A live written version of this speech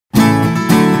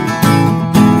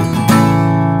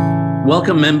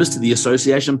Welcome, members, to the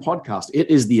Association podcast. It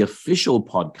is the official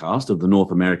podcast of the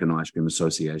North American Ice Cream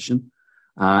Association.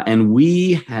 And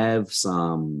we have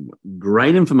some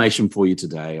great information for you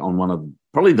today on one of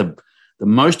probably the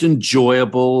most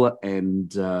enjoyable and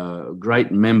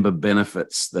great member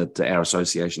benefits that our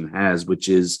association has, which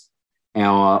is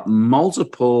our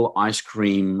multiple ice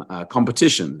cream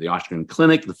competition, the Ice Cream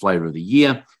Clinic, the Flavor of the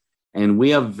Year. And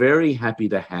we are very happy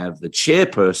to have the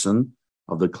chairperson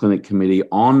of the clinic committee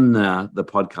on the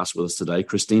podcast with us today,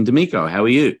 Christine D'Amico. How are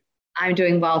you? I'm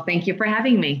doing well. Thank you for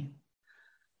having me.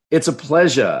 It's a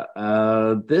pleasure.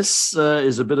 This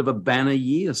is a bit of a banner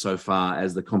year so far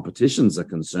as the competitions are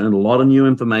concerned. A lot of new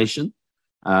information,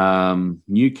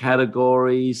 new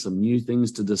categories, some new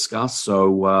things to discuss.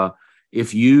 So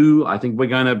I think we're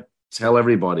going to tell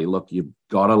everybody, look, you've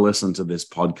got to listen to this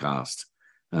podcast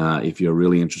if you're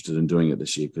really interested in doing it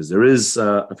this year, because there is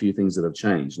a few things that have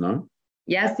changed, no?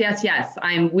 Yes.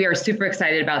 We are super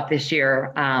excited about this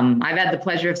year. I've had the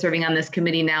pleasure of serving on this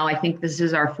committee now. I think this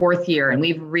is our fourth year, and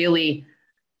we've really,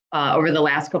 over the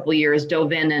last couple of years,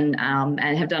 dove in and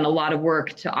have done a lot of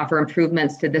work to offer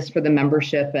improvements to this for the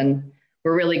membership. And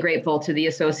we're really grateful to the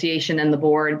association and the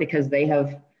board because they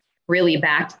have really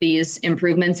backed these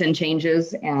improvements and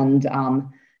changes. And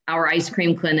our ice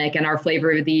cream clinic and our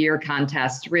Flavor of the Year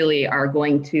contest really are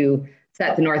going to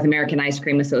set the North American Ice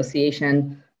Cream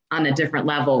Association on a different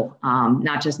level,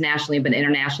 not just nationally, but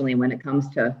internationally when it comes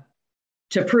to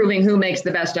proving who makes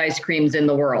the best ice creams in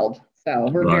the world. So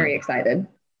we're very excited.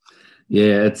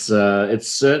 Yeah, it's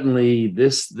certainly,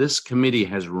 this committee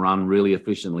has run really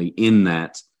efficiently in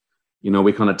that,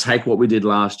 we kind of take what we did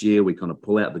last year, we kind of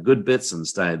pull out the good bits and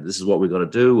say, this is what we've got to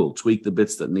do. We'll tweak the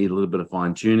bits that need a little bit of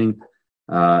fine tuning.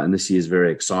 And this year is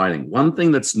very exciting. One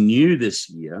thing that's new this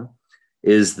year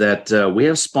is that we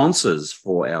have sponsors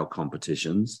for our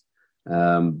competitions.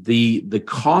 The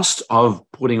cost of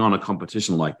putting on a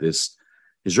competition like this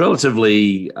is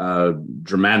relatively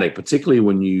dramatic, particularly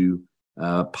when you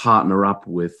partner up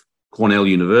with Cornell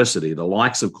University, the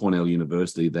likes of Cornell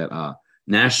University that are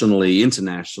nationally,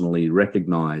 internationally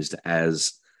recognized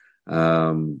as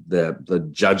the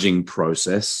judging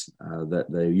process that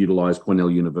they utilize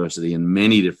Cornell University in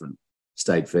many different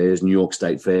state fairs, New York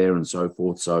State Fair and so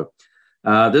forth. So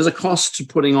there's a cost to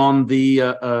putting on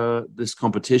this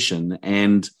competition,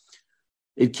 and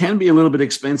it can be a little bit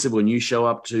expensive when you show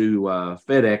up to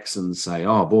FedEx and say,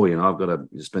 oh boy, I've got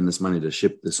to spend this money to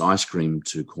ship this ice cream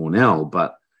to Cornell.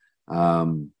 But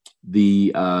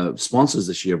the sponsors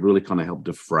this year have really kind of helped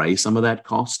defray some of that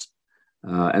cost.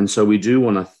 And so we do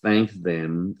want to thank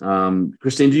them.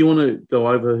 Christine, do you want to go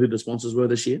over who the sponsors were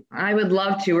this year? I would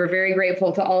love to. We're very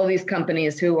grateful to all of these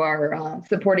companies who are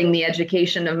supporting the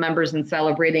education of members and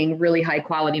celebrating really high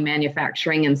quality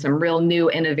manufacturing and some real new,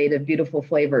 innovative, beautiful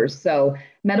flavors. So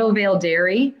Meadowvale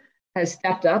Dairy has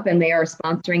stepped up and they are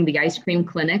sponsoring the Ice Cream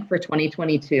Clinic for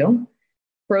 2022.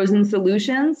 Frozen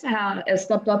Solutions has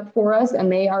stepped up for us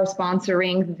and they are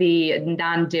sponsoring the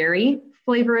non-dairy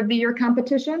Flavor of the Year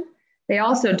competition. They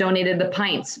also donated the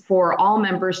pints for all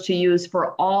members to use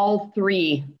for all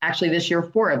three, actually this year,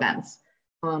 4 events.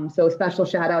 So special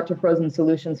shout out to Frozen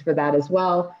Solutions for that as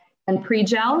well. And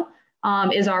Pre-Gel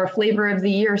is our Flavor of the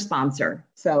Year sponsor.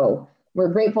 So we're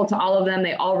grateful to all of them.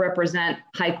 They all represent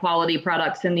high quality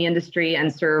products in the industry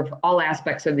and serve all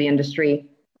aspects of the industry,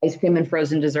 ice cream and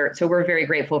frozen dessert. So we're very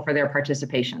grateful for their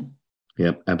participation.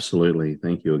 Yep, absolutely.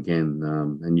 Thank you again.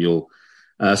 And you'll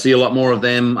see a lot more of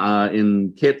them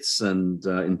in kits and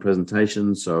in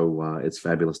presentations. So it's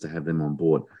fabulous to have them on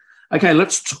board. Okay,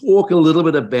 let's talk a little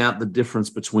bit about the difference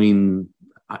between,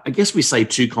 I guess we say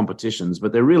 2 competitions,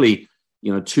 but they're really,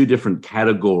 2 different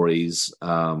categories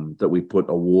that we put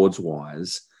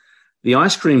awards-wise. The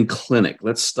Ice Cream Clinic,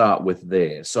 let's start with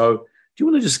there. So do you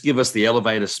want to just give us the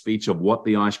elevator speech of what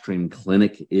the Ice Cream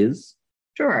Clinic is?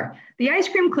 Sure. The Ice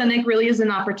Cream Clinic really is an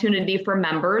opportunity for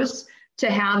members to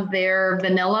have their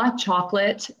vanilla,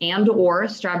 chocolate, and or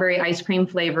strawberry ice cream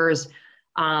flavors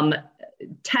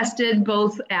tested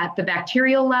both at the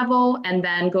bacterial level and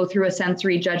then go through a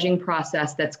sensory judging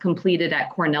process that's completed at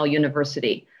Cornell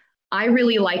University. I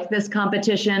really like this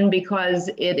competition because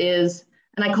it is,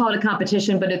 and I call it a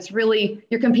competition, but it's really,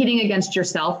 you're competing against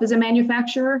yourself as a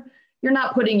manufacturer. You're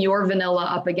not putting your vanilla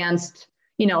up against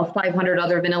 500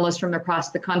 other vanillas from across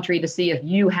the country to see if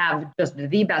you have just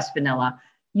the best vanilla.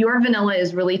 Your vanilla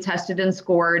is really tested and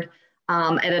scored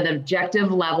at an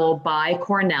objective level by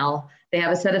Cornell. They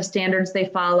have a set of standards they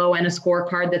follow and a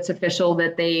scorecard that's official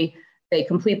that they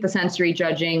complete the sensory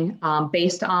judging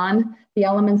based on the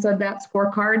elements of that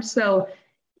scorecard. So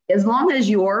as long as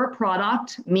your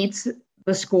product meets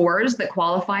the scores that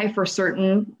qualify for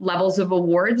certain levels of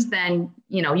awards, then,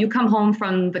 you come home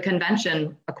from the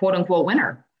convention a quote unquote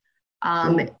winner.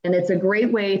 And it's a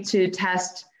great way to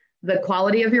test the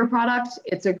quality of your product.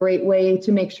 It's a great way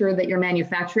to make sure that your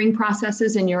manufacturing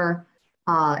processes in your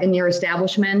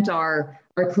establishment are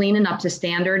clean and up to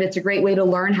standard. It's a great way to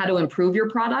learn how to improve your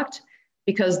product,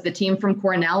 because the team from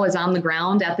Cornell is on the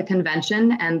ground at the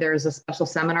convention, and there's a special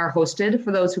seminar hosted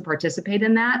for those who participate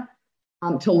in that,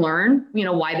 to learn,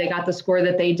 why they got the score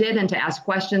that they did, and to ask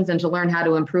questions and to learn how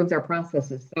to improve their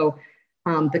processes. So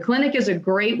the clinic is a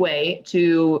great way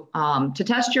to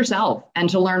test yourself and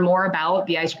to learn more about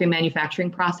the ice cream manufacturing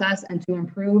process and to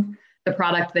improve the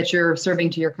product that you're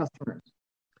serving to your customers.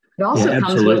 It also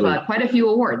comes with quite a few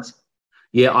awards.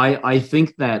 Yeah, I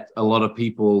think that a lot of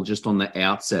people just on the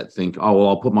outset think, oh, well,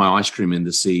 I'll put my ice cream in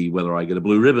to see whether I get a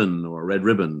blue ribbon or a red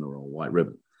ribbon or a white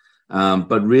ribbon.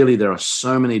 But really, there are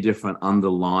so many different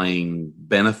underlying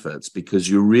benefits, because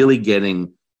you're really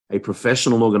getting a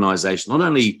professional organization, not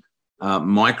only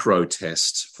micro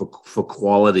test for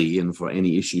quality and for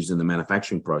any issues in the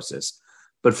manufacturing process,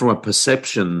 but from a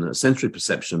sensory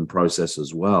perception process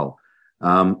as well.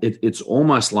 It's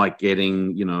almost like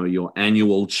getting, your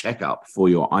annual checkup for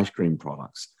your ice cream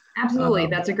products. Absolutely.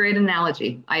 That's a great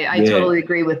analogy. I totally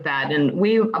agree with that. And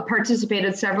we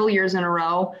participated several years in a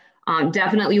row.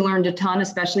 Definitely learned a ton,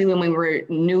 especially when we were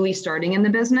newly starting in the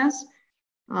business.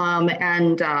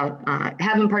 And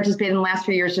haven't participated in the last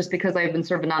few years just because I've been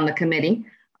serving on the committee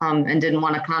and didn't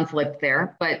want a conflict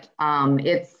there. But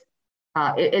it's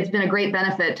been a great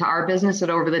benefit to our business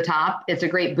at Over the Top. It's a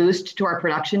great boost to our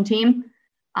production team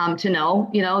to know,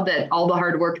 that all the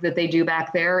hard work that they do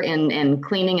back there in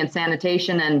cleaning and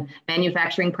sanitation and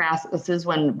manufacturing processes,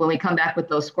 when we come back with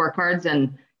those scorecards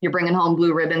and you're bringing home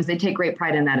blue ribbons, they take great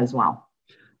pride in that as well.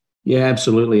 Yeah,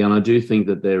 absolutely. And I do think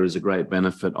that there is a great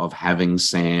benefit of having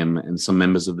Sam and some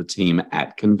members of the team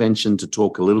at convention to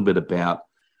talk a little bit about,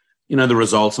 the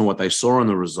results and what they saw in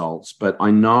the results. But I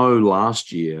know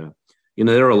last year,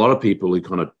 there are a lot of people who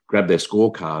kind of grabbed their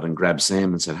scorecard and grabbed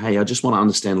Sam and said, hey, I just want to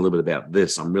understand a little bit about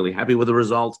this. I'm really happy with the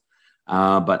result,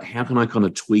 but how can I kind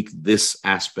of tweak this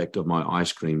aspect of my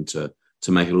ice cream to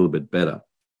make it a little bit better?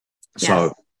 Yes.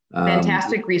 So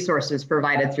fantastic resources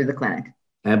provided through the clinic.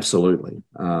 Absolutely.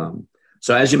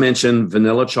 So as you mentioned,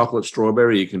 vanilla, chocolate,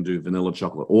 strawberry, you can do vanilla,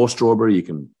 chocolate, or strawberry. You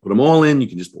can put them all in. You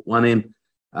can just put one in.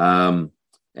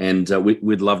 And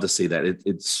we'd love to see that.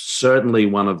 It's certainly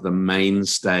one of the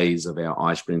mainstays of our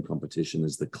ice cream competition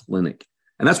is the clinic.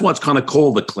 And that's why it's kind of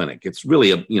called the clinic. It's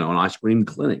really an ice cream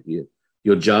clinic.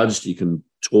 You're judged. You can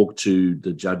talk to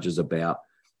the judges about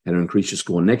how to increase your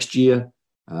score next year.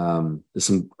 There's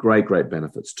some great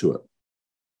benefits to it.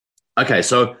 Okay,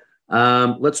 so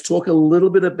let's talk a little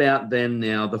bit about then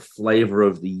now the flavor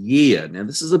of the year. Now,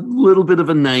 this is a little bit of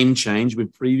a name change.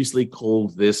 We've previously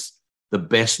called this the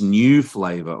Best New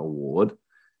Flavor Award.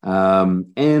 And,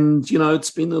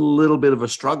 it's been a little bit of a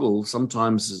struggle.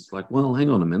 Sometimes it's like, well, hang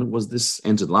on a minute. Was this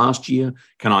entered last year?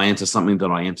 Can I enter something that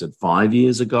I entered 5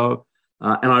 years ago?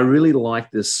 And I really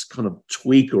like this kind of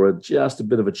tweak or just a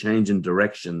bit of a change in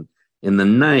direction in the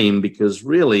name, because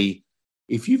really,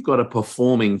 if you've got a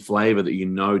performing flavor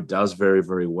that does very,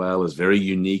 very well, is very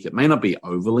unique, it may not be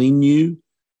overly new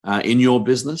in your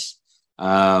business,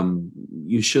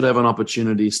 you should have an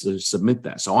opportunity to submit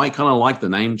that. So I kind of like the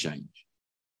name change.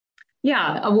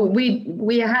 Yeah,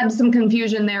 we had some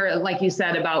confusion there, like you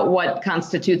said, about what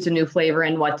constitutes a new flavor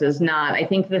and what does not. I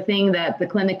think the thing that the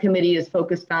clinic committee is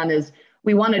focused on is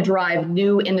we want to drive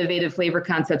new innovative flavor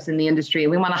concepts in the industry.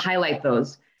 We want to highlight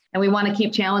those. And we want to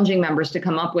keep challenging members to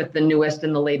come up with the newest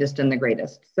and the latest and the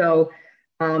greatest. So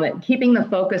keeping the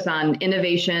focus on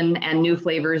innovation and new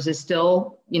flavors is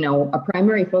still, a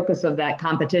primary focus of that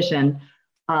competition.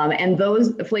 And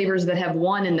those flavors that have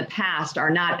won in the past are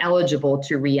not eligible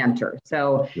to re-enter.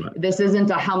 So This isn't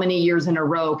a how many years in a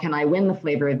row can I win the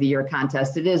flavor of the year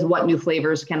contest. It is what new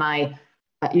flavors can I,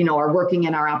 are working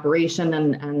in our operation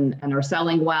and are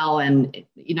selling well. And,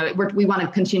 we want to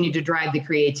continue to drive the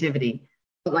creativity.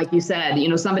 But like you said,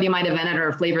 somebody might have entered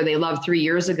a flavor they loved 3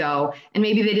 years ago, and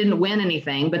maybe they didn't win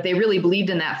anything, but they really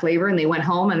believed in that flavor, and they went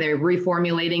home and they're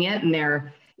reformulating it, and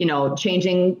they're,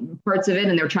 changing parts of it,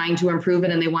 and they're trying to improve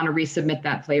it, and they want to resubmit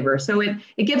that flavor. So it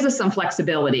gives us some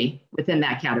flexibility within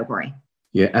that category.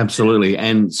 Yeah, absolutely.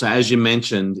 And so, as you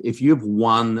mentioned, if you've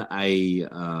won the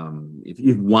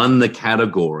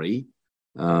category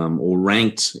or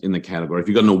ranked in the category, if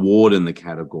you've got an award in the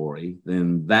category,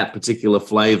 then that particular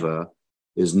flavor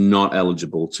is not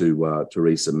eligible to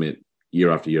resubmit year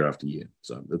after year after year.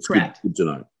 So that's good to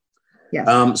know.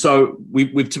 Yes. So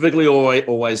we've typically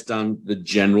always done the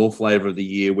general flavor of the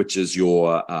year, which is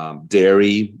your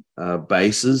dairy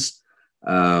bases.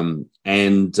 And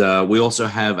we also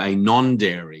have a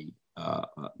non-dairy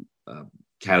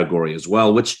category as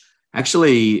well, which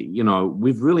actually,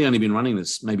 we've really only been running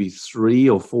this maybe 3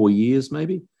 or 4 years,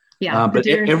 maybe. Yeah. But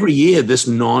every year, this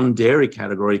non-dairy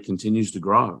category continues to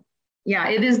grow. Yeah,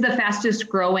 it is the fastest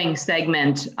growing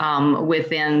segment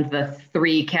within the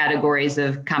 3 categories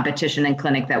of competition and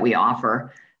clinic that we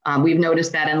offer. We've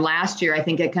noticed that. And last year, I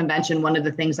think at convention, one of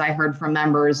the things I heard from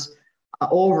members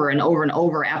over and over and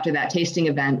over after that tasting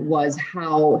event was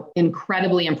how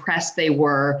incredibly impressed they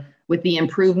were with the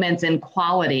improvements in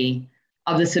quality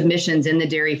of the submissions in the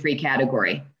dairy-free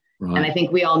category. Right. And I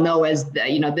think we all know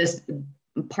this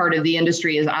part of the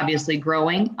industry is obviously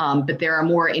growing, but there are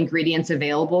more ingredients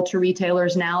available to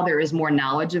retailers now. There is more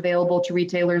knowledge available to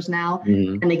retailers now.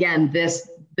 Mm-hmm. And again, this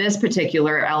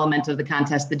particular element of the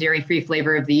contest, the dairy-free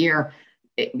flavor of the year,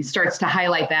 it starts to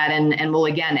highlight that and will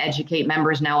again educate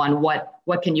members now on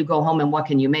what can you go home and what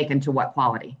can you make and to what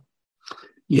quality.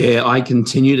 Yeah, I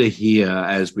continue to hear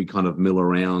as we kind of mill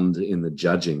around in the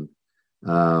judging,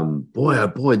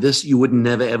 boy, this, you would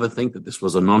never ever think that this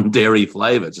was a non-dairy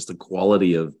flavor, just the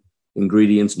quality of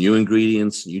ingredients, new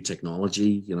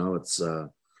technology,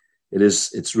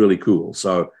 it's really cool.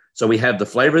 So we have the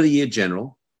flavor of the year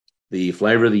general, the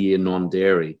flavor of the year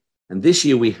non-dairy, and this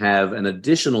year we have an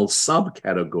additional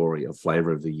subcategory of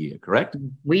flavor of the year, correct?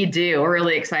 We do. We're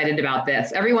really excited about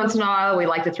this. Every once in a while, we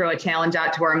like to throw a challenge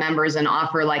out to our members and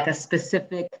offer like a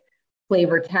specific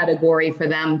flavor category for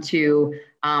them to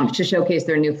showcase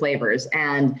their new flavors.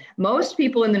 And most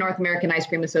people in the North American Ice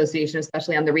Cream Association,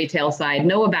 especially on the retail side,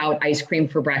 know about Ice Cream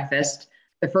for Breakfast,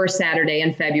 the first Saturday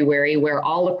in February, where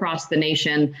all across the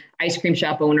nation, ice cream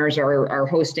shop owners are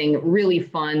hosting really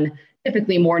fun,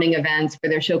 typically morning events where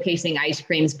they're showcasing ice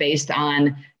creams based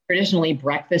on traditionally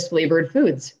breakfast flavored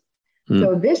foods.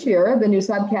 So this year, the new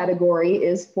subcategory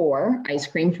is for Ice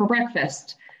Cream for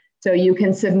Breakfast. So you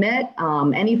can submit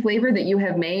any flavor that you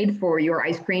have made for your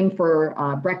ice cream for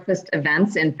breakfast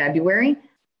events in February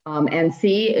and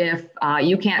see if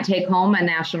you can't take home a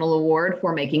national award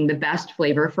for making the best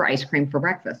flavor for ice cream for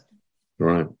breakfast.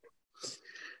 Right.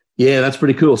 Yeah, that's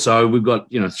pretty cool. So we've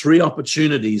got, 3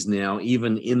 opportunities now,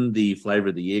 even in the flavor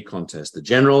of the year contest, the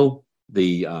general,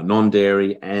 the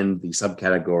non-dairy, and the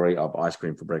subcategory of ice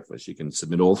cream for breakfast. You can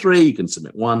submit all 3, you can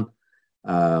submit 1.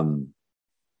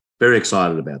 Very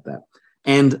excited about that.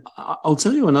 And I'll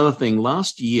tell you another thing.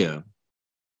 Last year,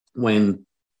 when,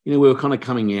 we were kind of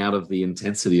coming out of the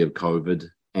intensity of COVID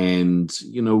and,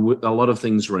 a lot of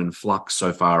things were in flux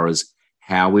so far as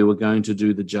how we were going to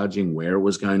do the judging, where it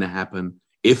was going to happen,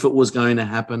 if it was going to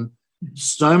happen.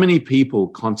 So many people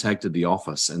contacted the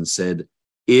office and said,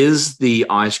 is the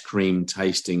ice cream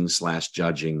tasting /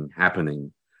 judging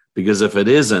happening? Because if it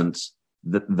isn't,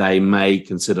 that they may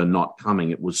consider not coming.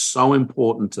 It was so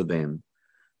important to them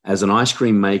as an ice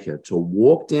cream maker to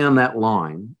walk down that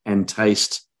line and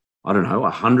taste, I don't know,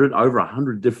 over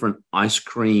 100 different ice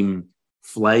cream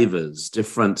flavors,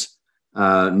 different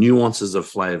nuances of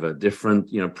flavor, different,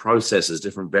 processes,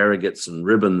 different variegates and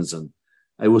ribbons. And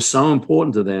it was so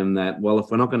important to them that, well,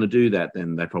 if we're not going to do that,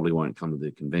 then they probably won't come to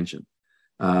the convention.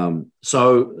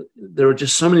 So there are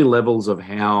just so many levels of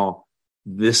how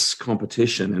this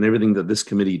competition and everything that this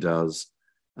committee does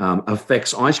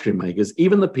affects ice cream makers,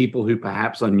 even the people who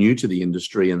perhaps are new to the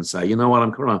industry and say, you know what, I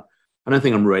don't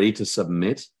think I'm ready to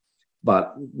submit,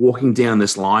 but walking down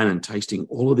this line and tasting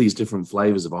all of these different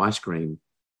flavors of ice cream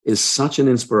is such an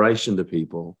inspiration to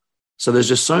people. So there's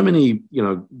just so many,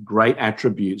 great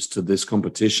attributes to this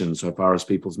competition so far as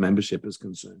people's membership is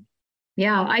concerned.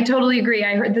 Yeah, I totally agree.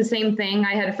 I heard the same thing.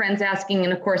 I had friends asking,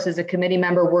 and of course, as a committee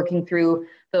member working through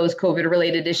those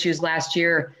COVID-related issues last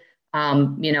year,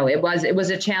 it was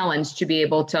a challenge to be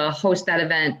able to host that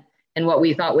event in what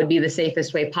we thought would be the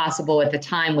safest way possible at the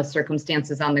time with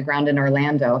circumstances on the ground in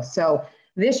Orlando. So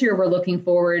this year, we're looking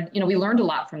forward. We learned a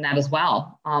lot from that as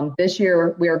well. This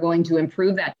year, we are going to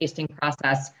improve that tasting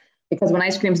process because when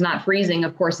ice cream's not freezing,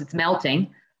 of course, it's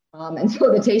melting. And so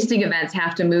the tasting events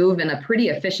have to move in a pretty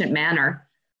efficient manner.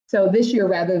 So this year,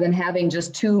 rather than having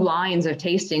just 2 lines of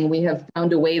tasting, we have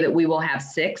found a way that we will have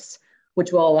 6,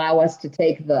 which will allow us to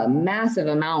take the massive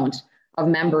amount of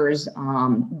members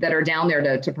that are down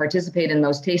there to participate in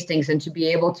those tastings and to be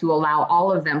able to allow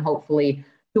all of them, hopefully,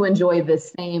 to enjoy the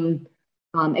same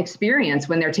experience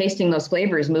when they're tasting those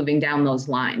flavors moving down those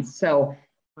lines. So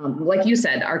like you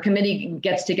said, our committee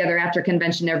gets together after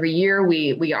convention every year.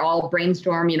 We all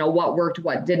brainstorm, what worked,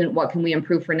 what didn't, what can we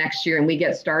improve for next year, and we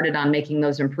get started on making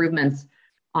those improvements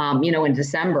in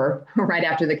December, right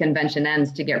after the convention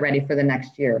ends, to get ready for the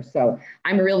next year. So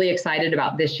I'm really excited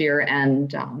about this year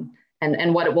and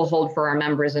what it will hold for our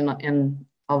members in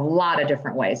a lot of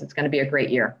different ways. It's going to be a great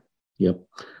year. Yep.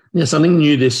 Yeah, something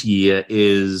new this year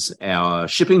is our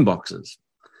shipping boxes.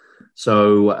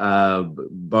 So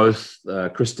both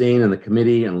Christine and the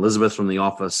committee and Elizabeth from the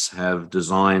office have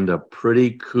designed a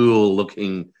pretty cool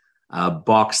looking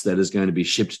box that is going to be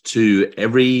shipped to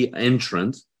every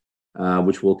entrant,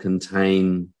 which will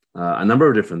contain a number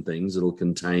of different things. It'll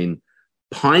contain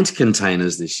pint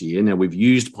containers this year. Now, we've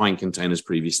used pint containers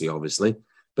previously, obviously,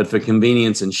 but for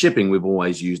convenience and shipping, we've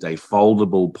always used a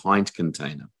foldable pint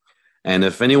container. And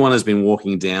if anyone has been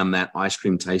walking down that ice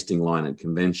cream tasting line at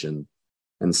convention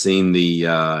and seen the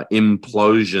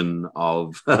implosion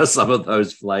of some of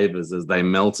those flavors as they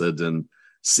melted and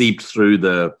seeped through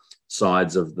the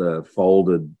sides of the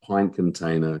folded pint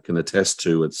container, can attest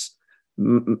to it's,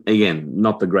 again,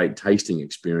 not the great tasting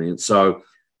experience. So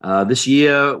this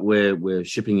year, we're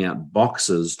shipping out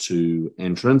boxes to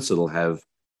entrants. It'll have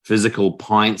physical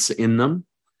pints in them.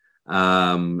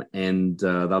 And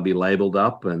they'll be labeled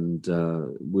up, and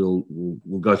we'll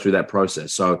go through that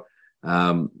process. So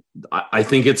I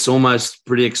think it's almost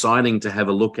pretty exciting to have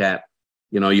a look at,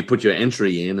 you put your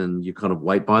entry in and you kind of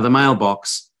wait by the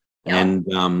mailbox and,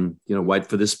 wait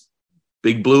for this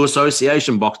big blue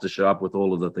association box to show up with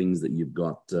all of the things that you've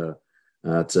got to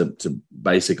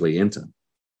basically enter.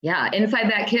 Yeah,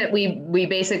 inside that kit, we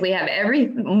basically have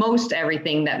most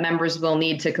everything that members will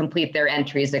need to complete their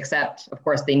entries, except, of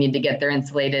course, they need to get their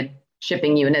insulated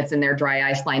shipping units and their dry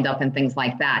ice lined up and things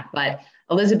like that. But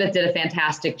Elizabeth did a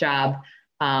fantastic job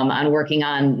on working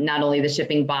on not only the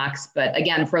shipping box, but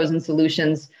again, Frozen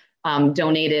Solutions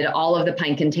donated all of the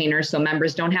pint containers, so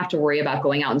members don't have to worry about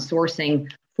going out and sourcing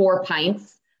 4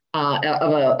 pints. Of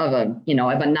a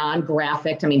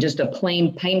non-graphic, just a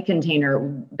plain pint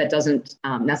container that doesn't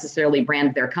necessarily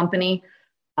brand their company.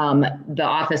 The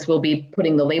office will be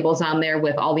putting the labels on there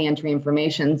with all the entry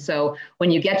information. So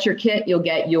when you get your kit, you'll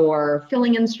get your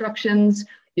filling instructions,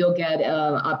 you'll get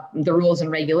the rules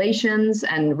and regulations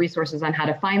and resources on how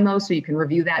to find those, so you can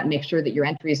review that and make sure that your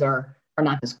entries are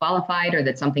not disqualified or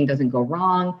that something doesn't go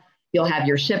wrong. You'll have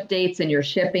your ship dates and your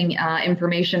shipping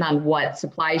information on what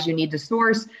supplies you need to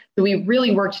source. So we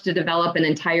really worked to develop an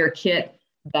entire kit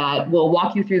that will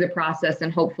walk you through the process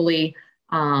and hopefully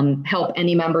help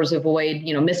any members avoid,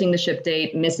 missing the ship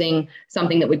date, missing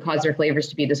something that would cause their flavors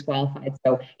to be disqualified.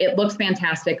 So it looks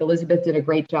fantastic. Elizabeth did a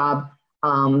great job,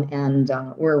 and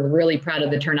we're really proud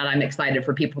of the turnout. I'm excited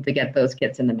for people to get those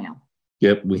kits in the mail.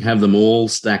 Yep, we have them all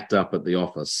stacked up at the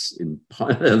office.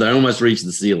 They almost reached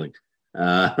the ceiling.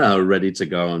 Ready to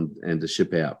go and to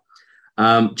ship out.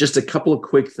 Just a couple of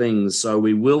quick things. So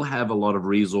we will have a lot of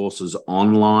resources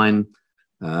online.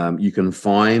 You can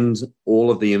find all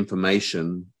of the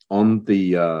information on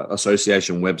the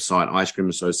association website,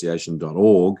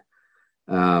 icecreamassociation.org,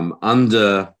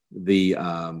 under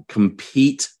the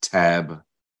Compete tab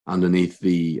underneath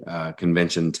the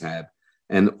Convention tab.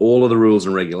 And all of the rules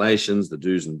and regulations, the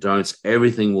do's and don'ts,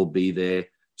 everything will be there.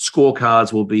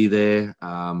 Scorecards will be there.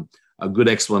 A good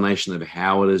explanation of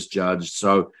how it is judged.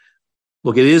 So,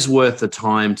 look, it is worth the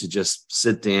time to just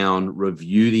sit down,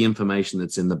 review the information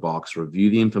that's in the box,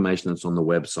 review the information that's on the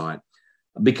website,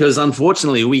 because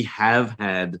unfortunately we have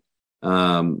had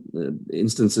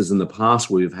instances in the past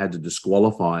where we've had to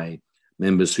disqualify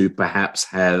members who perhaps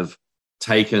have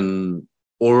taken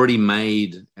already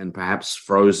made and perhaps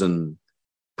frozen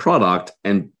product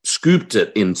and scooped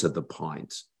it into the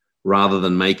pint rather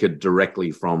than make it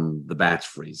directly from the batch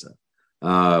freezer.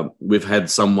 We've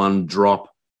had someone drop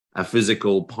a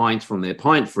physical pint from their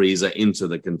pint freezer into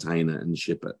the container and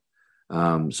ship it.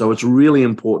 So it's really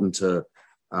important to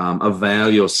avail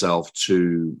yourself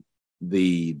to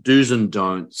the do's and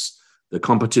don'ts, the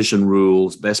competition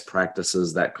rules, best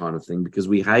practices, that kind of thing, because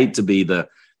we hate to be the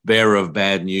bearer of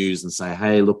bad news and say,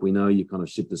 hey, look, we know you kind of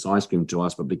shipped this ice cream to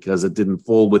us, but because it didn't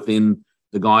fall within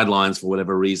the guidelines for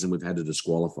whatever reason, we've had to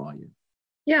disqualify you.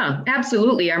 Yeah,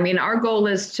 absolutely. Our goal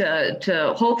is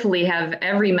to hopefully have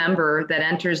every member that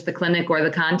enters the clinic or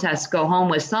the contest go home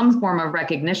with some form of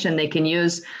recognition they can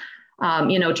use,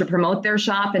 to promote their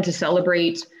shop and to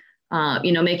celebrate,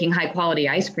 making high quality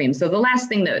ice cream. So the last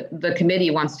thing that the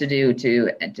committee wants to do to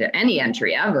any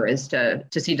entry ever is to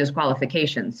see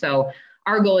disqualification. So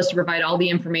our goal is to provide all the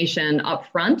information up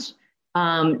front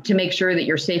to make sure that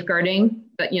you're safeguarding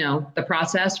the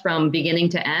process from beginning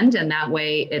to end, and that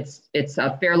way it's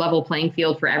a fair level playing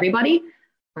field for everybody.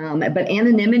 But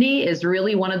anonymity is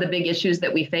really one of the big issues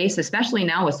that we face, especially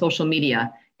now with social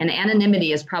media. And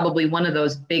anonymity is probably one of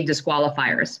those big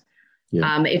disqualifiers.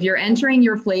 Yeah. If you're entering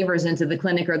your flavors into the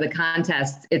clinic or the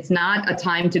contest, it's not a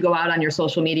time to go out on your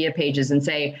social media pages and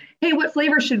say, hey, what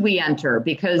flavor should we enter?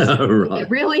 Because Right. it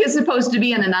really is supposed to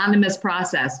be an anonymous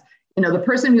process. You know, the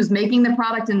person who's making the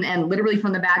product and literally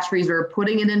from the batch freezer,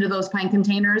 putting it into those pint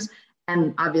containers,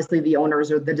 and obviously the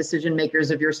owners or the decision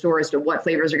makers of your store as to what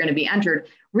flavors are going to be entered,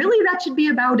 really that should be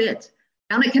about it.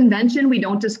 Down at convention, we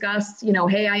don't discuss, you know,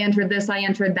 hey, I entered this, I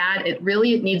entered that. It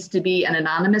needs to be an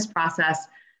anonymous process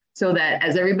so that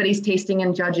as everybody's tasting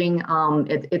and judging,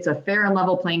 it's a fair and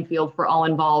level playing field for all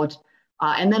involved.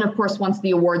 And then, of course, once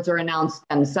the awards are announced,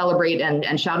 and celebrate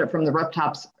and shout it from the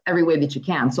rooftops every way that you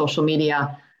can. Social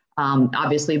media,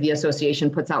 obviously the association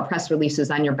puts out press releases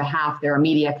on your behalf. There are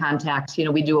media contacts. You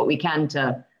know, we do what we can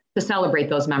to celebrate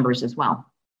those members as well.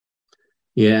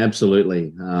 Yeah,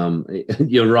 absolutely.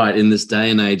 You're right. In this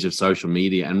day and age of social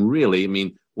media, and really, I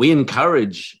mean, we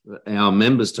encourage our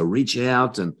members to reach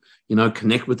out and, you know,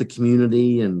 connect with the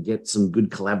community and get some good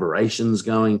collaborations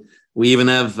going. We even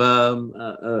have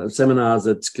seminars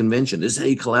at convention. This is how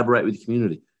you collaborate with the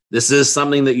community. This is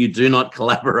something that you do not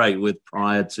collaborate with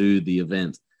prior to the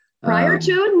event. Prior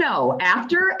to, no.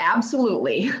 After,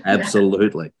 absolutely.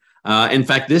 Absolutely. In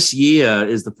fact, this year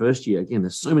is the first year. Again,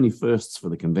 there's so many firsts for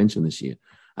the convention this year.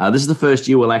 This is the first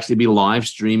year we'll actually be live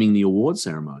streaming the award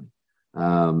ceremony.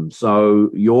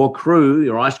 So your crew,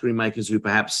 your ice cream makers who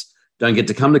perhaps don't get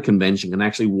to come to convention, can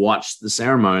actually watch the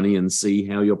ceremony and see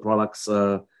how your products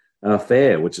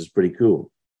fare, which is pretty cool.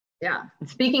 Yeah.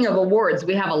 Speaking of awards,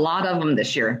 we have a lot of them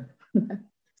this year.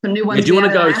 Some new ones. Do you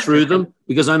want to go through them?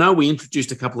 Because I know we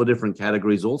introduced a couple of different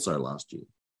categories also last year.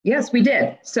 Yes, we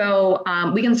did. So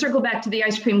we can circle back to the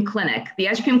ice cream clinic. The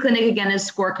ice cream clinic, again, is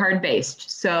scorecard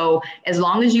based. So as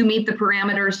long as you meet the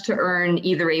parameters to earn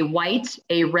either a white,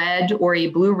 a red, or a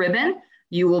blue ribbon,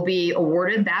 you will be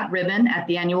awarded that ribbon at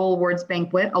the annual awards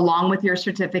banquet, along with your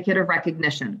certificate of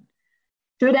recognition.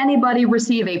 Should anybody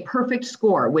receive a perfect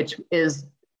score, which is,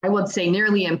 I would say,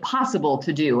 nearly impossible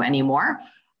to do anymore,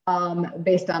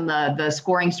 based on the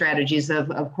scoring strategies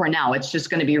of Cornell, it's just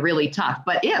going to be really tough.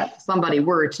 But if somebody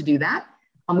were to do that,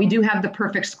 we do have the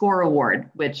Perfect Score Award,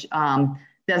 which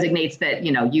designates that,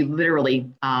 you know, you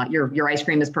literally, your ice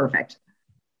cream is perfect.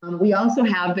 We also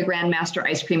have the Grandmaster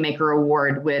Ice Cream Maker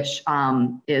Award, which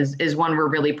is one we're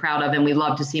really proud of and we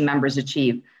love to see members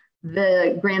achieve.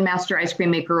 The Grandmaster Ice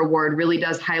Cream Maker Award really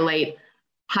does highlight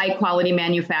high quality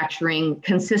manufacturing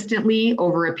consistently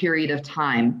over a period of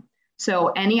time. So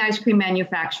any ice cream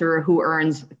manufacturer who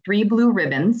earns 3 blue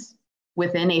ribbons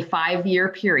within a 5-year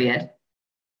period,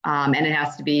 and it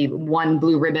has to be 1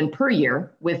 blue ribbon per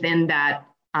year within that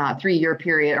 3-year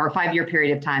period or 5-year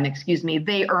period of time,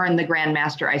 they earn the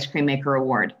Grandmaster Ice Cream Maker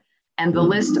Award. And the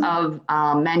list of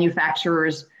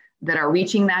manufacturers that are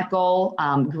reaching that goal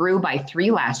grew by 3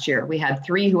 last year. We had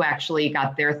 3 who actually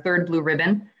got their 3rd blue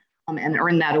ribbon and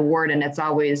earned that award. And it's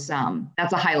always,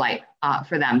 that's a highlight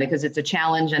for them because it's a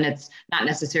challenge and it's not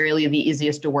necessarily the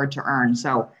easiest award to earn.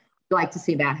 So we like to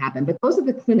see that happen. But those are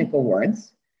the clinic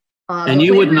awards. And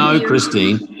you would know,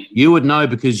 Christine, you would know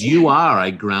because you are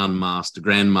a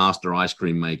Grandmaster ice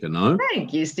cream maker, no?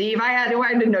 Thank you, Steve. I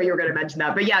didn't know you were going to mention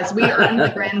that. But yes, we earned the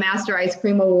Grandmaster Ice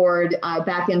Cream Award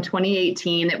back in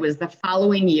 2018. It was the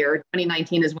following year.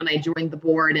 2019 is when I joined the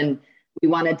board and we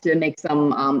wanted to make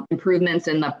some improvements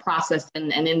in the process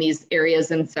and in these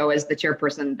areas. And so as the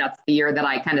chairperson, that's the year that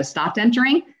I kind of stopped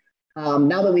entering.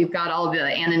 Now that we've got all the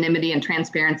anonymity and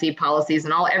transparency policies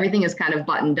and everything is kind of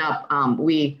buttoned up,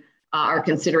 we are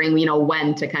considering,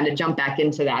 when to kind of jump back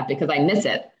into that because I miss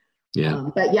it. Yeah.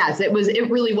 But yes, it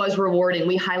really was rewarding.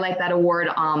 We highlight that award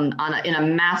in a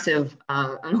massive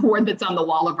an award that's on the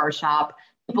wall of our shop.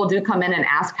 People do come in and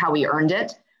ask how we earned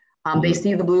it. They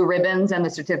see the blue ribbons and the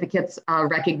certificates of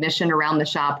recognition around the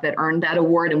shop that earned that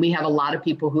award. And we have a lot of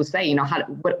people who say,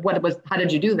 how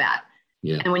did you do that?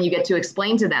 Yeah. And when you get to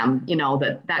explain to them,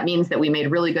 that means that we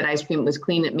made really good ice cream. It was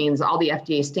clean. It means all the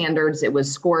FDA standards. It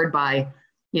was scored by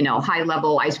high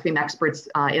level ice cream experts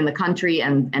in the country.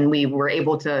 And we were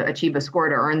able to achieve a score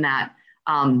to earn that.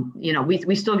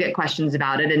 We still get questions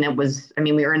about it.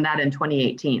 And we earned that in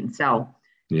 2018. So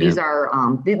yeah. These are,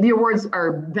 the awards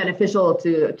are beneficial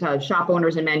to shop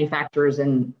owners and manufacturers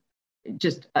in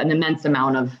just an immense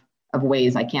amount of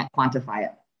ways. I can't quantify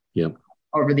it. Yep.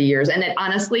 Over the years. And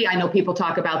honestly, I know people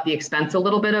talk about the expense a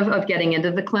little bit of getting into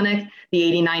the clinic, the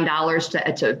 $89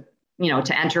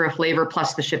 to enter a flavor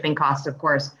plus the shipping cost, of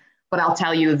course. But I'll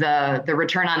tell you the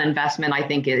return on investment, I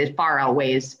think it far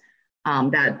outweighs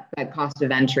that cost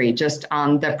of entry just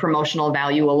on the promotional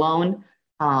value alone,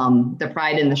 the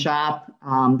pride in the shop,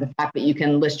 the fact that you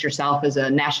can list yourself as a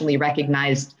nationally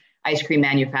recognized ice cream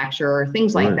manufacturer,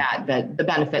 things like that the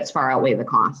benefits far outweigh the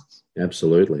costs.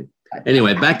 Absolutely.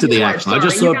 Anyway, back to the action. I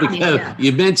just thought because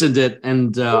you mentioned it,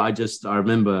 and I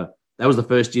remember that was the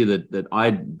first year that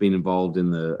I'd been involved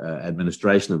in the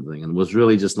administration of the thing, and it was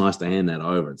really just nice to hand that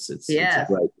over. It's a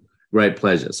great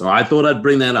pleasure. So I thought I'd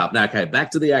bring that up. Now, okay,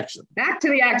 back to the action. Back to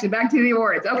the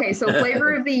awards. Okay, so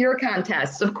Flavor of the Year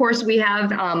contests. Of course, we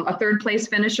have a third place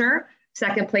finisher,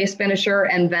 second place finisher,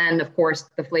 and then, of course,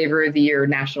 the Flavor of the Year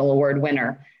National Award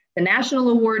winner. The National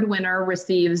Award winner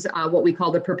receives what we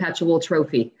call the Perpetual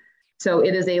Trophy. So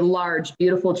it is a large,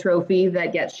 beautiful trophy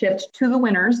that gets shipped to the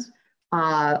winner's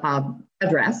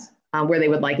address where they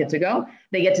would like it to go.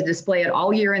 They get to display it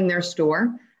all year in their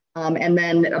store. And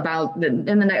then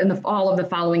in the fall of the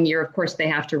following year, of course, they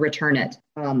have to return it.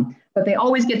 But they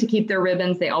always get to keep their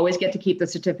ribbons. They always get to keep the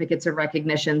certificates of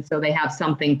recognition. So they have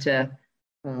something to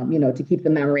keep the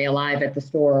memory alive at the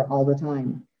store all the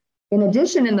time. In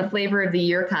addition, in the Flavor of the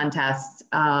Year contests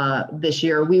this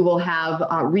year, we will have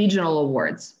regional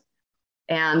awards.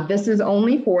 And this is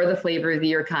only for the Flavor of the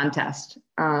Year contest.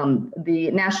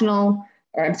 The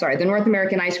North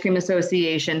American Ice Cream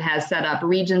Association has set up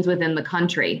regions within the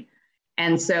country.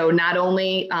 And so not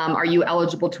only are you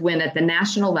eligible to win at the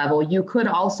national level, you could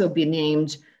also be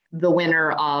named the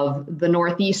winner of the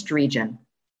Northeast region.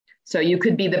 So you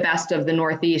could be the best of the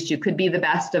Northeast, you could be the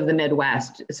best of the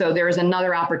Midwest. So there's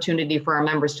another opportunity for our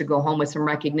members to go home with some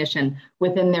recognition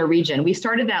within their region. We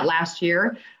started that last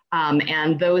year.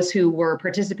 And those who were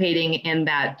participating in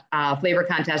that flavor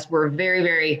contest were very,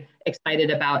 very excited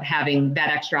about having that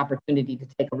extra opportunity to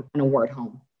take an award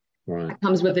home. Right. It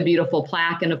comes with a beautiful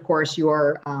plaque and, of course,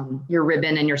 your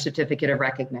ribbon and your certificate of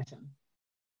recognition.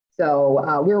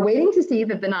 So we're waiting to see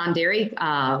that the non-dairy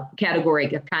category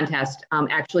contest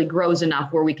actually grows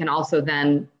enough where we can also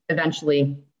then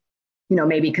eventually,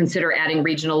 maybe consider adding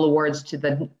regional awards to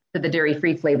the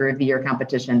Dairy-Free Flavor of the Year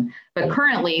competition. But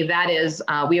currently that is,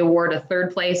 we award a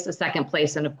third place, a second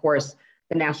place, and of course,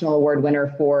 the national award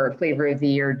winner for Flavor of the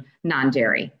Year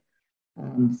non-dairy.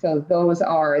 So those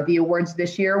are the awards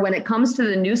this year. When it comes to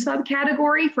the new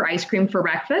subcategory for ice cream for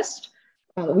breakfast,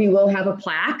 we will have a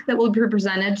plaque that will be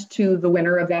presented to the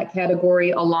winner of that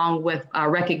category, along with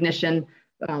recognition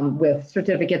with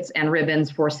certificates and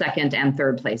ribbons for second and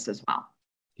third place as well.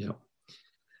 Yeah.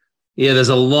 Yeah, there's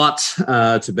a lot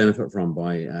to benefit from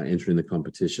by entering the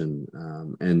competition.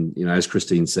 And, as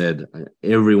Christine said,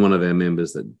 every one of our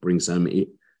members that brings home,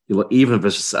 even if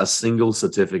it's a single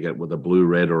certificate with a blue,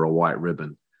 red, or a white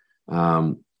ribbon,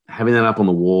 having that up on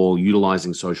the wall,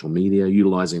 utilizing social media,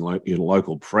 utilizing your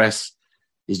local press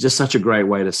is just such a great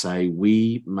way to say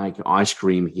we make ice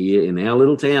cream here in our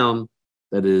little town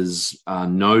that is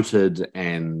noted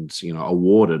and,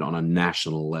 awarded on a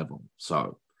national level.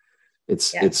 So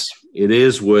it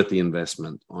is worth the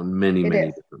investment on many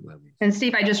different levels. And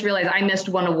Steve, I just realized I missed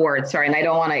one award. Sorry, and I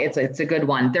don't want to. It's a good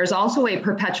one. There's also a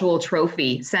perpetual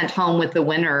trophy sent home with the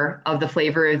winner of the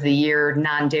Flavor of the Year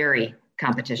non-dairy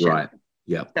competition. Right.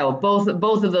 Yeah. So both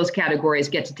of those categories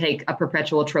get to take a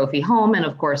perpetual trophy home, and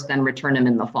of course, then return them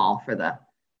in the fall for the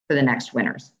next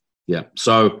winners. Yeah.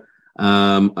 So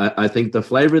I think the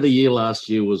Flavor of the Year last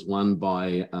year was won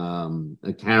by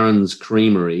Karen's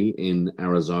Creamery in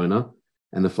Arizona.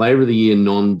 And the Flavor of the Year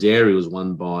non-dairy was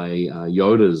won by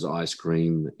Yoda's Ice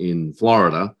Cream in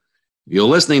Florida. If you're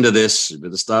listening to this, you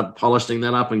better start polishing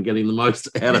that up and getting the most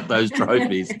out of those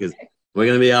trophies, because we're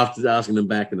going to be asking them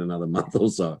back in another month or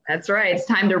so. That's right. It's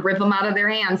time to rip them out of their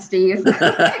hands, Steve.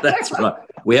 That's right.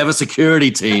 We have a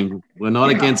security team. We're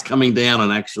not against coming down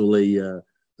and actually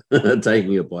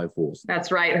taking it by force.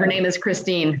 That's right. Her name is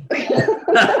Christine.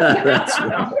 That's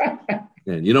right.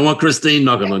 And you don't want Christine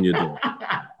knocking on your door.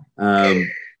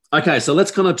 Okay, so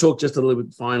let's kind of talk just a little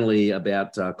bit finally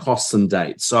about costs and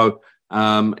dates. So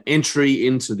entry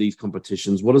into these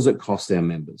competitions, what does it cost our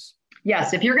members?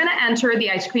 Yes, if you're going to enter the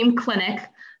ice cream clinic,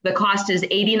 the cost is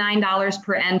 $89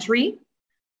 per entry.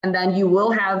 And then you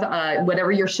will have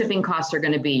whatever your shipping costs are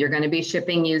going to be. You're going to be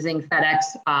shipping using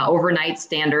FedEx overnight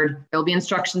standard. There'll be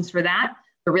instructions for that.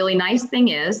 The really nice thing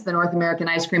is the North American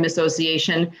Ice Cream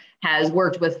Association has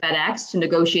worked with FedEx to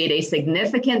negotiate a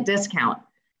significant discount.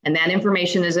 And that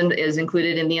information is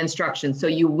included in the instructions. So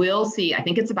you will see, I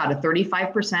think it's about a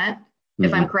 35%,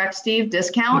 if I'm correct, Steve,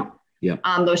 discount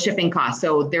on those shipping costs.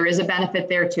 So there is a benefit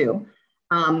there too.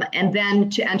 And then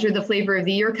to enter the Flavor of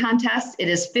the Year contest, it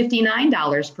is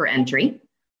 $59 per entry,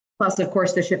 plus of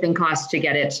course the shipping costs to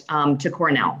get it to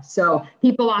Cornell. So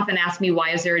people often ask me,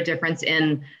 why is there a difference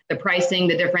in the pricing?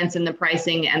 The difference in the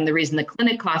pricing and the reason the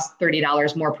clinic costs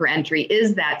 $30 more per entry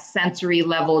is that sensory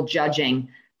level judging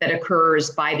that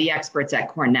occurs by the experts at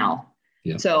Cornell.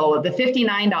 Yeah. So the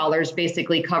 $59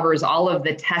 basically covers all of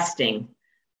the testing,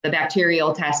 the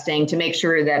bacterial testing, to make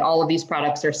sure that all of these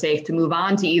products are safe to move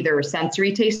on to either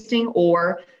sensory tasting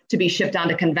or to be shipped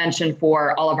onto convention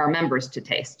for all of our members to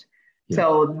taste. Yeah.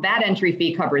 So that entry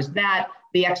fee covers that.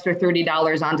 The extra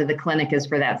 $30 onto the clinic is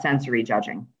for that sensory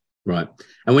judging. Right.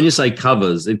 And when you say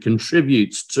covers, it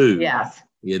contributes to. Yes.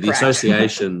 Yeah, the correct.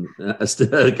 Association covers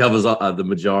the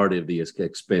majority of the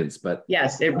expense, but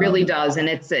yes, it really does, and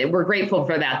we're grateful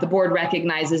for that. The board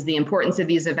recognizes the importance of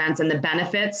these events and the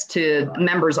benefits to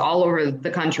members all over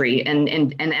the country and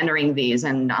entering these,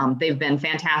 and they've been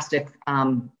fantastic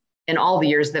in all the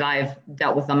years that I've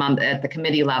dealt with them at the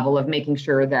committee level of making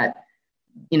sure that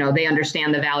they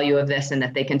understand the value of this and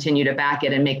that they continue to back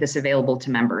it and make this available to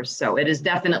members. So it is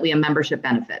definitely a membership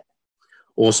benefit.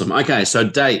 Awesome. Okay, so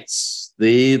dates.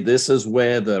 This is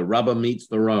where the rubber meets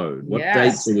the road. What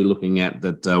dates are we looking at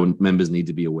that members need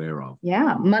to be aware of?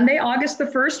 Yeah, Monday, August the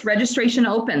 1st, registration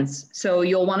opens. So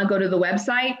you'll want to go to the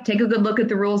website, take a good look at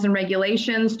the rules and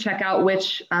regulations, check out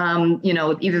which,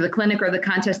 either the clinic or the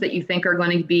contest that you think are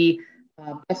going to be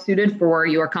best suited for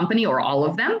your company or all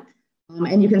of them.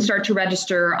 And you can start to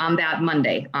register on that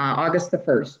Monday, August the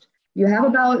 1st. You have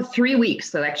about 3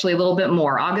 weeks, so actually a little bit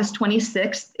more. August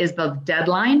 26th is the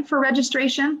deadline for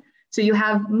registration. So you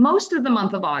have most of the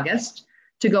month of August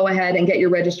to go ahead and get your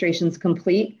registrations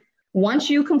complete. Once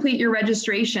you complete your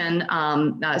registration,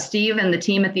 Steve and the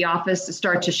team at the office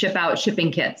start to ship out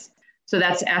shipping kits. So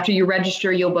that's after you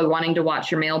register, you'll be wanting to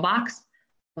watch your mailbox.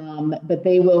 But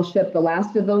they will ship the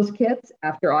last of those kits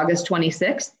after August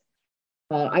 26th.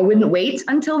 I wouldn't wait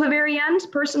until the very end,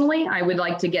 personally. I would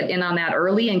like to get in on that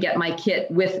early and get my kit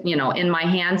in my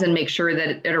hands and make sure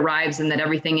that it arrives and that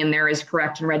everything in there is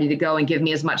correct and ready to go, and give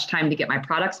me as much time to get my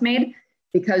products made,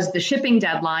 because the shipping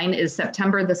deadline is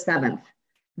September the 7th.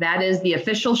 That is the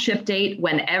official ship date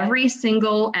when every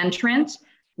single entrant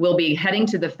will be heading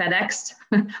to the FedEx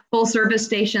full service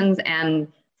stations and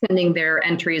sending their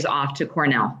entries off to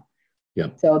Cornell. Yeah.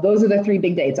 So those are the 3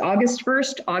 big dates: August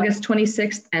 1st, August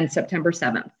 26th, and September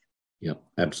 7th. Yeah,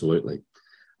 absolutely.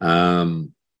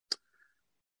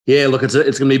 Look, it's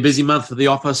going to be a busy month for the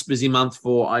office, busy month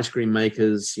for ice cream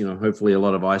makers. Hopefully a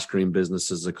lot of ice cream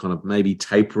businesses are kind of maybe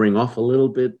tapering off a little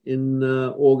bit in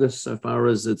August so far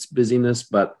as its busyness,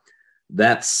 but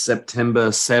that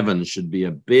September 7 should be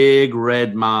a big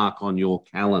red mark on your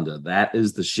calendar. That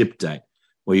is the ship date,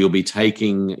 where you'll be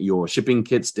taking your shipping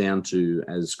kits down to,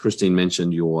 as Christine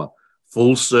mentioned, your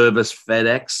full service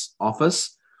FedEx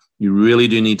office. You really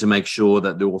do need to make sure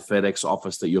that the FedEx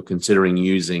office that you're considering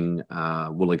using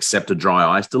will accept a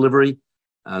dry ice delivery.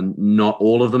 Not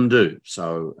all of them do.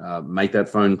 So make that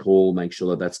phone call, make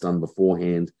sure that that's done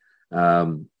beforehand.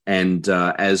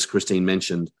 As Christine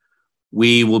mentioned,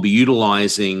 we will be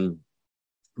utilizing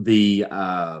the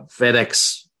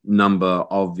FedEx number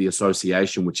of the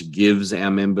association, which gives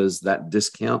our members that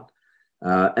discount.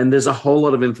 And there's a whole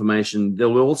lot of information. There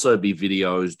will also be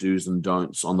videos, do's and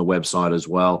don'ts on the website as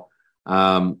well.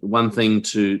 One thing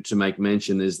to make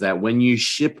mention is that when you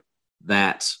ship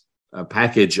that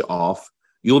package off,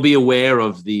 you'll be aware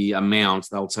of the amount.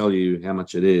 They'll tell you how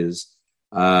much it is.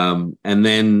 And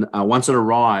then once it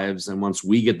arrives and once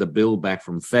we get the bill back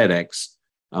from FedEx,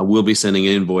 we'll be sending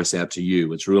an invoice out to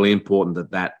you. It's really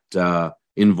important that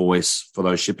invoice for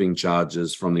those shipping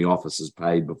charges from the office is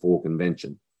paid before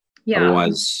convention. Yeah.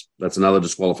 Otherwise, that's another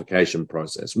disqualification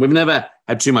process. We've never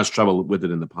had too much trouble with it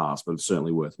in the past, but it's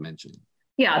certainly worth mentioning.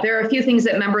 Yeah, there are a few things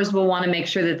that members will want to make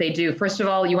sure that they do. First of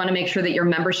all, you want to make sure that your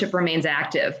membership remains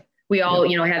active. We all,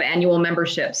 have annual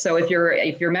memberships. So if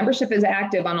your membership is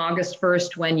active on August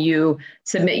 1st when you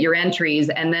submit your entries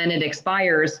and then it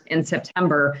expires in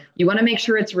September, you want to make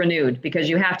sure it's renewed, because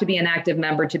you have to be an active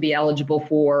member to be eligible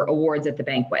for awards at the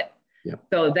banquet. Yeah.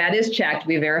 So that is checked.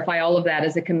 We verify all of that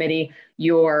as a committee.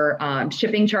 Your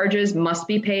shipping charges must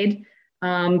be paid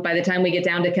by the time we get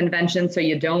down to convention. So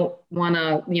you don't want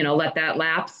to, let that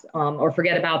lapse or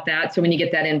forget about that. So when you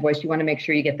get that invoice, you want to make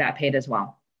sure you get that paid as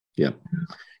well. Yeah.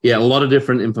 Yeah, a lot of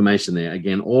different information there.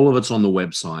 Again, all of it's on the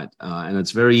website, and it's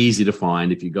very easy to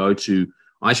find. If you go to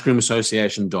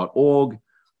icecreamassociation.org,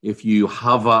 if you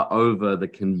hover over the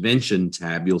convention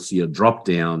tab, you'll see a drop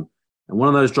down, and one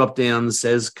of those drop downs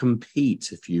says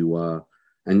compete. If you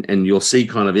and you'll see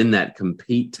kind of in that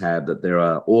compete tab that there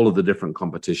are all of the different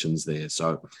competitions there.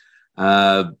 So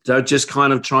don't just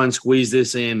kind of try and squeeze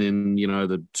this in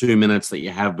the 2 minutes that you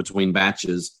have between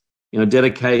batches.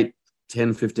 Dedicate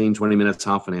 10, 15, 20 minutes,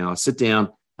 half an hour, sit down,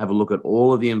 have a look at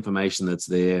all of the information that's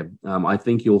there. I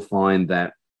think you'll find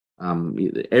that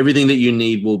everything that you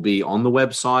need will be on the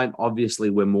website. Obviously,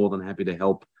 we're more than happy to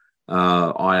help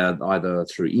either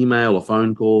through email or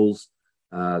phone calls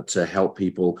to help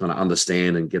people kind of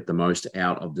understand and get the most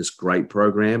out of this great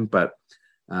program. But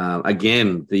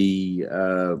again, the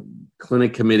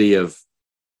clinic committee have,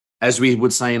 as we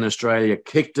would say in Australia,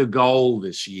 kicked a goal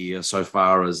this year so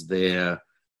far as their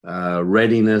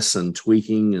readiness and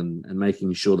tweaking and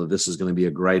making sure that this is going to be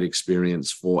a great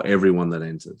experience for everyone that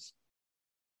enters.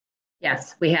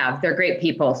 Yes, we have. They're great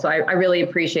people. So I really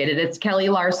appreciate it. It's Kelly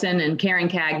Larson and Karen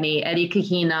Cagney, Eddie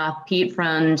Kahina, Pete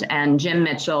Frund, and Jim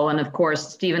Mitchell. And of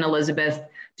course, Steve and Elizabeth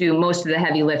do most of the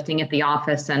heavy lifting at the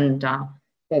office. And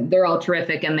they're all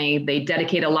terrific. And they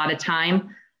dedicate a lot of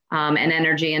time and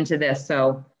energy into this.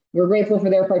 So we're grateful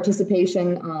for their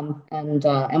participation.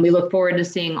 And we look forward to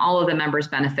seeing all of the members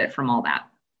benefit from all that.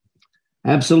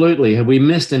 Absolutely. Have we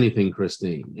missed anything,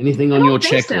 Christine? Anything on your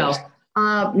checklist? So.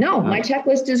 No, my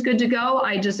checklist is good to go.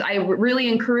 I really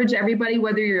encourage everybody,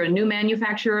 whether you're a new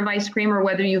manufacturer of ice cream or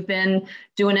whether you've been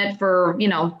doing it for,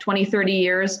 20, 30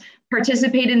 years,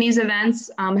 participate in these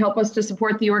events, help us to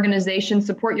support the organization,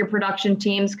 support your production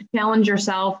teams, challenge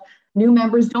yourself. New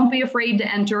members, don't be afraid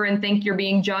to enter and think you're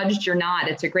being judged. You're not.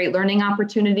 It's a great learning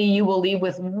opportunity. You will leave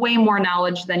with way more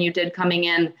knowledge than you did coming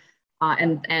in.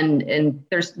 And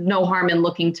there's no harm in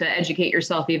looking to educate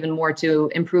yourself even more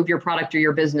to improve your product or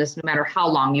your business, no matter how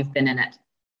long you've been in it.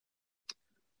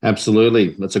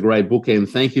 Absolutely. That's a great bookend.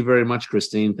 Thank you very much,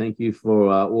 Christine. Thank you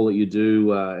for all that you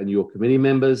do and your committee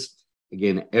members.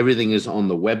 Again, everything is on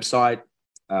the website.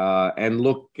 And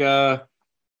look, I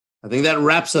think that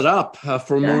wraps it up.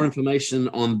 For more information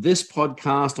on this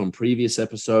podcast, on previous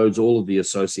episodes, all of the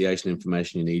association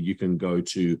information you need, you can go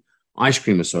to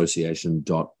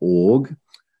icecreamassociation.org.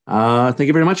 Thank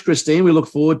you very much, Christine. We look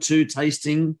forward to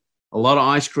tasting a lot of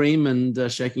ice cream and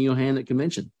shaking your hand at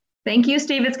convention. Thank you,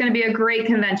 Steve. It's going to be a great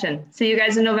convention. See you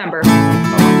guys in November.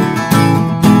 Bye.